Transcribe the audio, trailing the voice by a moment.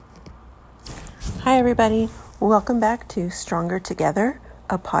Hi, everybody. Welcome back to Stronger Together,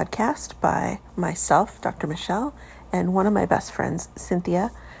 a podcast by myself, Dr. Michelle, and one of my best friends,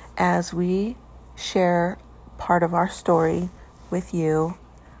 Cynthia, as we share part of our story with you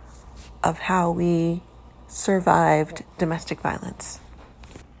of how we survived domestic violence.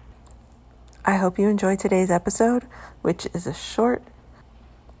 I hope you enjoyed today's episode, which is a short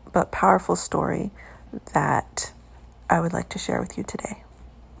but powerful story that I would like to share with you today.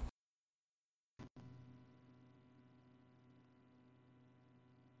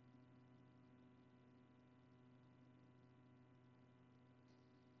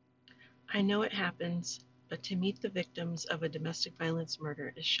 I know it happens, but to meet the victims of a domestic violence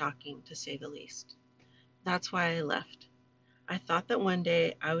murder is shocking, to say the least. That's why I left. I thought that one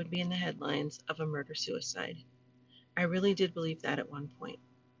day I would be in the headlines of a murder-suicide. I really did believe that at one point.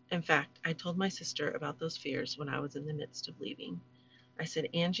 In fact, I told my sister about those fears when I was in the midst of leaving. I said,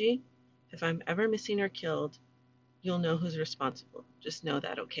 Angie, if I'm ever missing or killed, you'll know who's responsible. Just know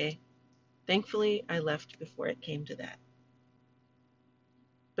that, okay? Thankfully, I left before it came to that.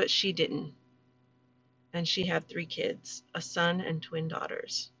 But she didn't. And she had 3 kids, a son and twin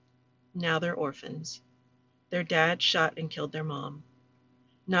daughters. Now they're orphans. Their dad shot and killed their mom.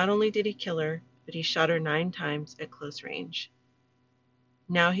 Not only did he kill her, but he shot her 9 times at close range.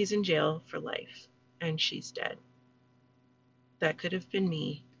 Now he's in jail for life, and she's dead. That could have been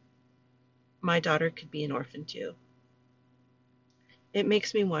me. My daughter could be an orphan too. It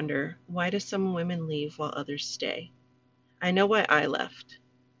makes me wonder, why do some women leave while others stay? I know why I left.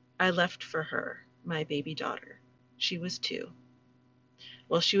 I left for her, my baby daughter. She was 2.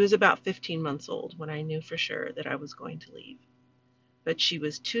 Well, she was about 15 months old when I knew for sure that I was going to leave. But she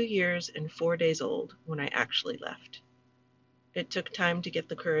was 2 years and 4 days old when I actually left. It took time to get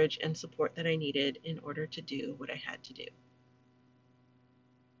the courage and support that I needed in order to do what I had to do.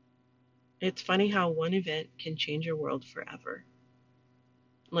 It's funny how one event can change your world forever.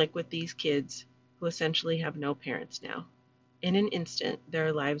 Like with these kids who essentially have no parents now. In an instant,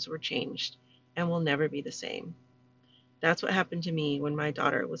 their lives were changed and will never be the same. That's what happened to me when my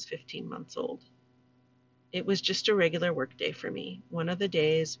daughter was 15 months old. It was just a regular work day for me, one of the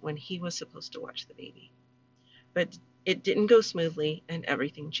days when he was supposed to watch the baby. But it didn't go smoothly and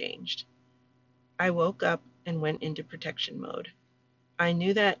everything changed. I woke up and went into protection mode. I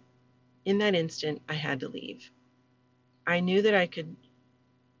knew that in that instant I had to leave. I knew that I could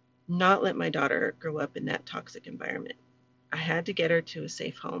not let my daughter grow up in that toxic environment. I had to get her to a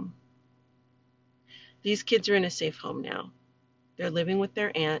safe home. These kids are in a safe home now. They're living with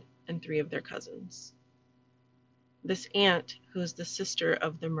their aunt and 3 of their cousins. This aunt, who is the sister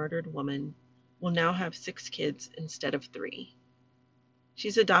of the murdered woman, will now have 6 kids instead of 3.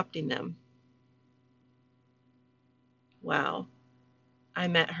 She's adopting them. Wow. I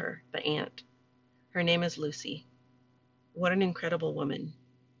met her, the aunt. Her name is Lucy. What an incredible woman.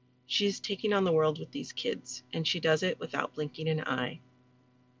 She's taking on the world with these kids, and she does it without blinking an eye.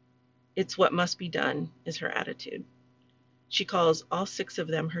 It's what must be done, is her attitude. She calls all 6 of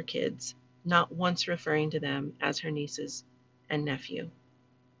them her kids, not once referring to them as her nieces and nephew.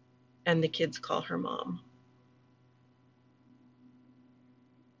 And the kids call her mom.